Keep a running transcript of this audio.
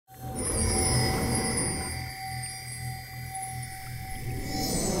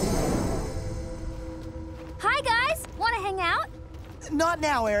Not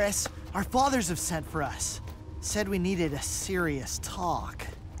now, Eris. Our fathers have sent for us. Said we needed a serious talk.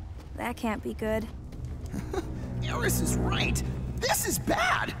 That can't be good. Eris is right. This is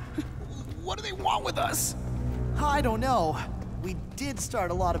bad. What do they want with us? I don't know. We did start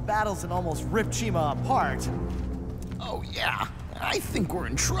a lot of battles and almost ripped Chima apart. Oh yeah, I think we're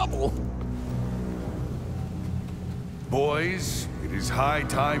in trouble. Boys, it is high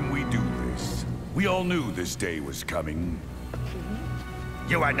time we do this. We all knew this day was coming.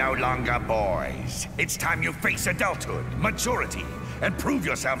 You are no longer boys. It's time you face adulthood, maturity, and prove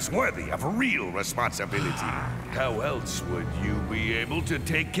yourselves worthy of real responsibility. How else would you be able to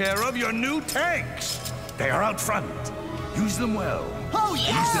take care of your new tanks? They are out front. Use them well. Oh,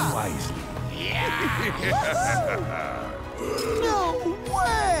 yeah! Use them wisely. No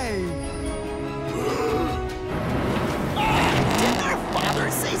way! Didn't our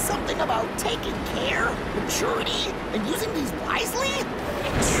fathers say something about taking care, maturity, and using these wisely?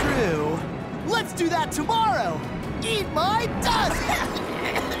 True. Let's do that tomorrow! Eat my dust!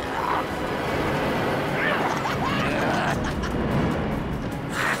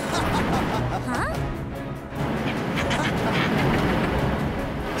 Huh?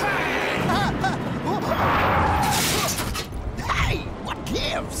 Hey, what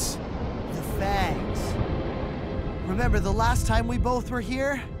gives? The fangs. Remember the last time we both were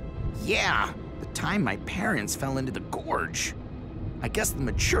here? Yeah, the time my parents fell into the gorge. I guess the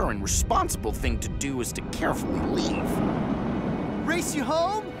mature and responsible thing to do is to carefully leave. Race you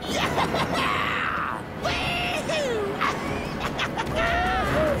home? Yeah! Woohoo!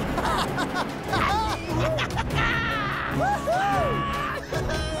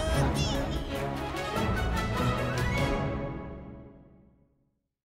 Woohoo!